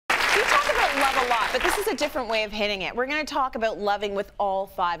about love a lot, but this is a different way of hitting it. We're going to talk about loving with all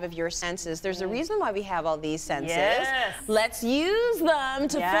 5 of your senses. There's a reason why we have all these senses. Yes. Let's use them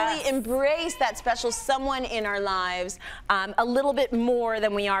to fully embrace that special someone in our lives a little bit more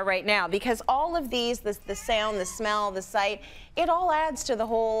than we are right now, because all of these, the sound, the smell, the sight, it all adds to the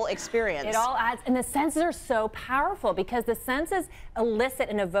whole experience. It all adds, and the senses are so powerful because the senses elicit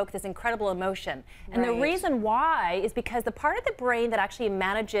and evoke this incredible emotion. And the reason why is because the part of the brain that actually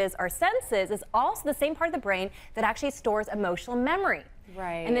manages our senses is also the same part of the brain that actually stores emotional memory.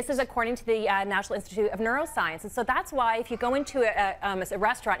 Right. And this is according to the National Institute of Neuroscience. And so that's why if you go into a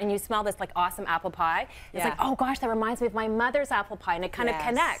restaurant and you smell this like awesome apple pie, it's like, oh gosh, that reminds me of my mother's apple pie, and it kind of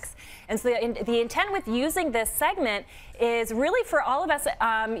connects. And so the intent with using this segment is really for all of us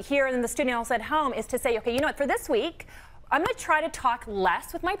here in the studio and also at home is to say, okay, you know what, for this week, I'm going to try to talk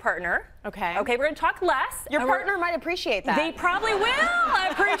less with my partner. Okay. Okay, we're going to talk less. Your partner might appreciate that. They probably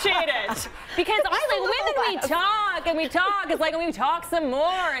will appreciate it. Because honestly, when we talk and we talk, it's like when we talk some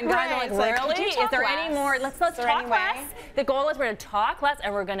more. And guys are like, really? Is there any more? Let's talk less. The goal is we're going to talk less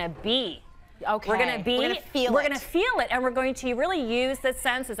and we're going to be. Okay. We're going to be, we're going to feel it, and we're going to really use the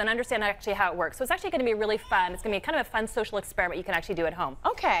senses and understand actually how it works. So it's actually going to be really fun. It's going to be kind of a fun social experiment you can actually do at home.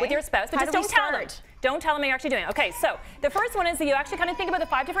 Okay. With your spouse, but just don't tell them. Don't tell them you're actually doing it. Okay, so the first one is that you actually kind of think about the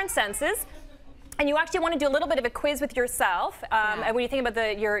 5 different senses. And you actually want to do a little bit of a quiz with yourself and when you think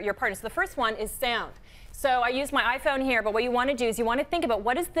about your partner. So the first one is sound. So I use my iPhone here, but what you want to do is you want to think about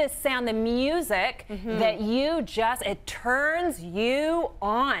what is the sound, the music that you just, it turns you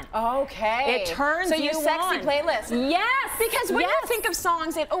on. Okay. It turns you on. So your sexy playlist. Yes. Because when you think of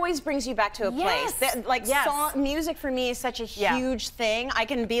songs, it always brings you back to a place. Like music for me is such a huge thing. I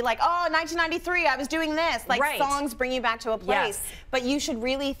can be like, oh, 1993, I was doing this. Like songs bring you back to a place. But you should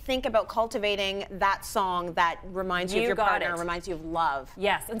really think about cultivating that song that reminds you of your partner, reminds you of love.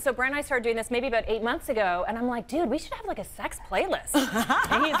 Yes. And so Brent and I started doing this maybe about 8 months ago. And I'm like, dude, we should have like a sex playlist.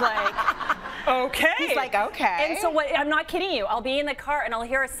 And he's like, okay. He's like, okay. And so what, I'm not kidding you. I'll be in the car and I'll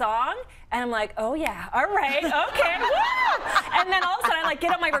hear a song and I'm like, oh yeah, all right, okay, woo! And then all of a sudden I like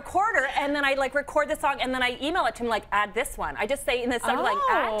get out my recorder and then I like record the song and then I email it to him like, add this one. I just say in the song like,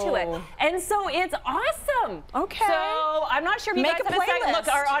 add to it. And so it's awesome. Okay. So I'm not sure if you guys have a playlist.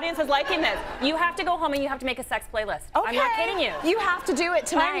 Look, our audience is liking this. You have to go home and you have to make a sex playlist. Okay. I'm not kidding you. You have to do it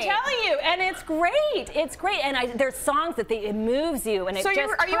tonight. I'm telling you, and it's great. It's great, and there's songs that it moves you, and it just turns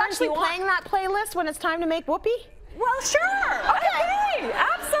you on. So are you actually playing that playlist when it's time to make whoopee? Well, sure. Okay. Absolutely.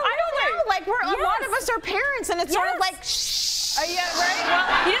 I don't know. Like a lot of us are parents, and it's sort of like shh. Yeah, right.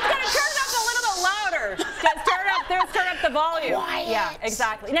 Well, you just gotta turn it up a little bit louder. Just turn up the volume. Quiet. Yeah,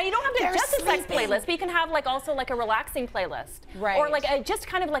 exactly. Now you don't have to just a sex playlist, but you can have like also like a relaxing playlist, or like just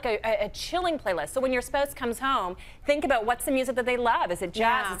kind of like a chilling playlist. So when your spouse comes home, think about what's the music that they love. Is it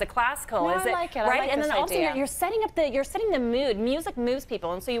jazz? Is it classical? No, Is it I like it. right? I like and then also idea. you're setting up you're setting the mood. Music moves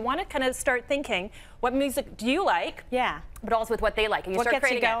people, and so you want to kind of start thinking, what music do you like? Yeah. But also with what they like. And you start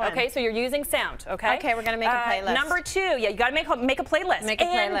creating it. Okay, so you're using sound. Okay. Okay, we're gonna make a playlist. Number 2, you gotta make a playlist. Make a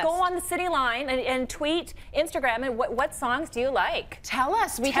playlist. And go on the city line and tweet, Instagram, and what songs do you like? Tell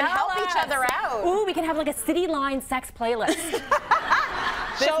us. We can help each other out. Ooh, we can have like a city line sex playlist.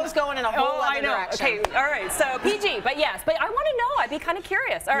 Show's going in a whole other direction. Okay, all right, so PG, but yes, but I want to know. I'd be kind of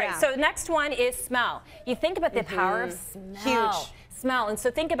curious. All right, so next one is smell. You think about the power of smell. Huge. Smell, and so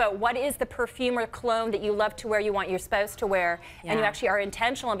think about what is the perfume or cologne that you love to wear, you want your spouse to wear, and you actually are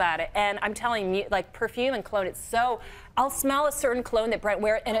intentional about it. And I'm telling you, like perfume and cologne, it's so. I'll smell a certain cologne that Brent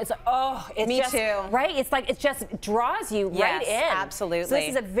wears, and it's it's Me just, too. right? It's like it just draws you right in. Absolutely. So this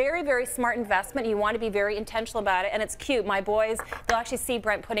is a very, very smart investment. You want to be very intentional about it, and it's cute. My boys, they'll actually see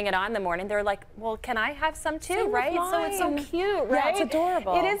Brent putting it on in the morning. They're like, "Well, can I have some too?" Right? So it's so cute, right? Yeah, it's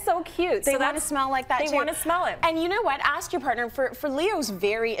adorable. It is so cute. They want to smell like that too. They want to smell it. And you know what? Ask your partner. For Leo's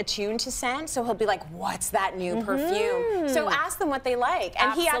very attuned to scent, so he'll be like, "What's that new perfume?" So ask them what they like,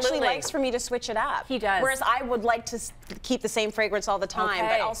 and he actually likes for me to switch it up. He does. Whereas I would like to keep the same fragrance all the time,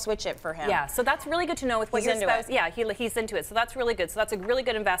 but I'll switch it for him. Yeah, so that's really good to know with what your spouse. Yeah, he's into it. So that's really good. So that's a really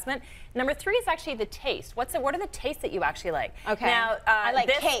good investment. Number 3 is actually the taste. What are the tastes that you actually like? Okay. Now, I like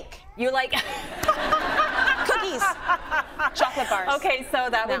cake. You like cookies, chocolate bars. Okay, so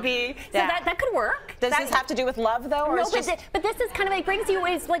that would be. So that could work. Does this have to do with love, though? Or no, but this is kind of, it brings you,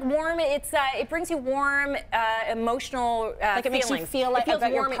 it's like warm, it brings you warm, emotional like it makes you feel like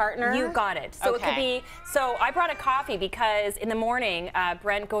about your partner? You got it. So it could be, so I brought a coffee because in the morning,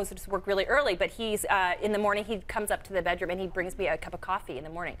 Brent goes to work really early, but he's, in the morning, he comes up to the bedroom and he brings me a cup of coffee in the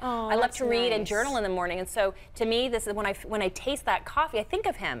morning. Oh, I love to read and journal in the morning, and so to me, this is when I taste that coffee, I think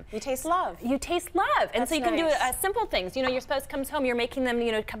of him. You taste love. You taste love, and so you can do simple things. You know, your spouse comes home, you're making them,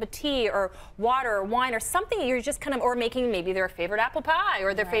 you know, a cup of tea or water or wine or something. You're just kind of, or making maybe their favorite apple pie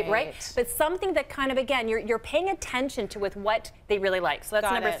or their favorite, right? But something that kind of, again, you're paying attention to with what they really like. So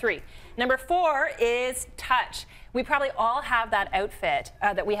that's number 3. Number 4 is touch. We probably all have that outfit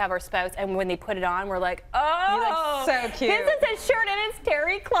that we have our spouse, and when they put it on, we're like, oh, you look so cute. This is a shirt and it's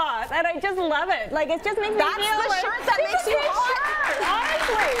terry cloth, and I just love it. Like, it just makes me feel That's the shirt that makes you hot.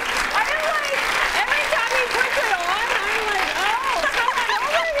 Honestly, I am like, every time he puts it on, I'm like, oh, come on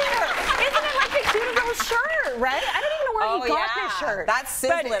over here. Isn't it like the cutest little shirt, right? I don't even know where he got this shirt. That's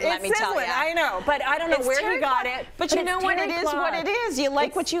sizzling, let me tell you. I know, but I don't know where he got it. But you know what? It is what it is. You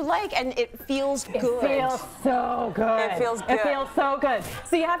like what you like, and it feels good. It feels so good. It feels good. It feels so good.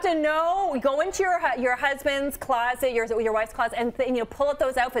 So you have to know, go into your husband's closet, your wife's closet, and you know, pull out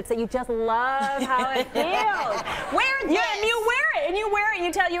those outfits that you just love how it feels. Wear this. Yeah, and you wear it, and you wear it,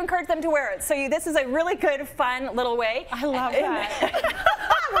 and you encourage them to wear it. So this is a really good, fun little way. I love that.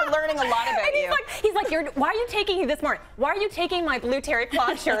 We're learning a lot about you. He's like, why are you taking this morning? Why are you taking my blue terry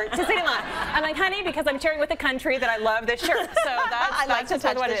cloth shirt to City Line? I'm like, honey, because I'm sharing with the country that I love this shirt. So I like to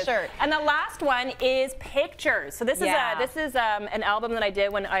touch the shirt. And the last one is pictures. So this is an album that I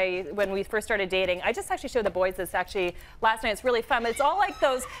did when we first started dating. I just actually showed the boys this last night. It's really fun. But it's all like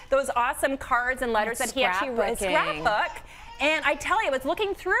those awesome cards and letters that he actually wrote. Scrapbook. And I tell you, I was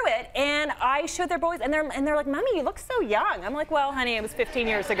looking through it, and I showed their boys, and they're like, "Mommy, you look so young." I'm like, "Well, honey, it was 15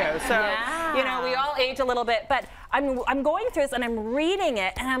 years ago, so you know, we all age a little bit." But I'm going through this, and I'm reading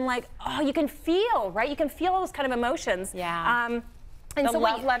it, and I'm like, "Oh, you can feel, right? You can feel those kind of emotions." Yeah. And the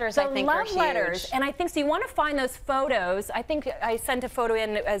love letters, I think, are huge. And I think so. You want to find those photos. I think I sent a photo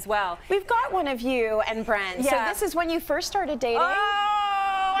in as well. We've got one of you and Brent. Yeah. So this is when you first started dating. Oh,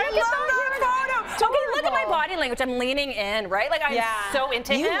 I love that photo. Okay, look at my body language. I'm leaning in, right? Like I'm so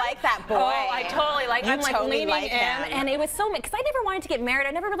into him. You like that boy. Oh, I totally like. I'm like totally leaning in, and it was so because I never wanted to get married.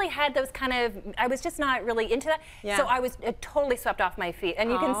 I never really had those kind of. I was just not really into that. Yeah. So I was totally swept off my feet, and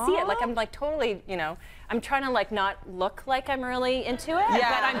you can see it. Like I'm like totally, you know. I'm trying to like not look like I'm really into it, but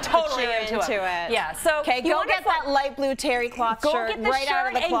I'm totally into it. Yeah. So okay, go get that light blue terry cloth shirt right out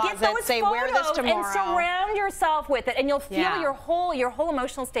of the closet. And say wear this tomorrow. And surround yourself with it, and you'll feel your whole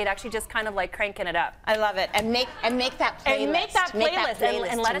emotional state actually just kind of like cranking it up. I love it. And make that playlist. And make that playlist,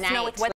 and let us know what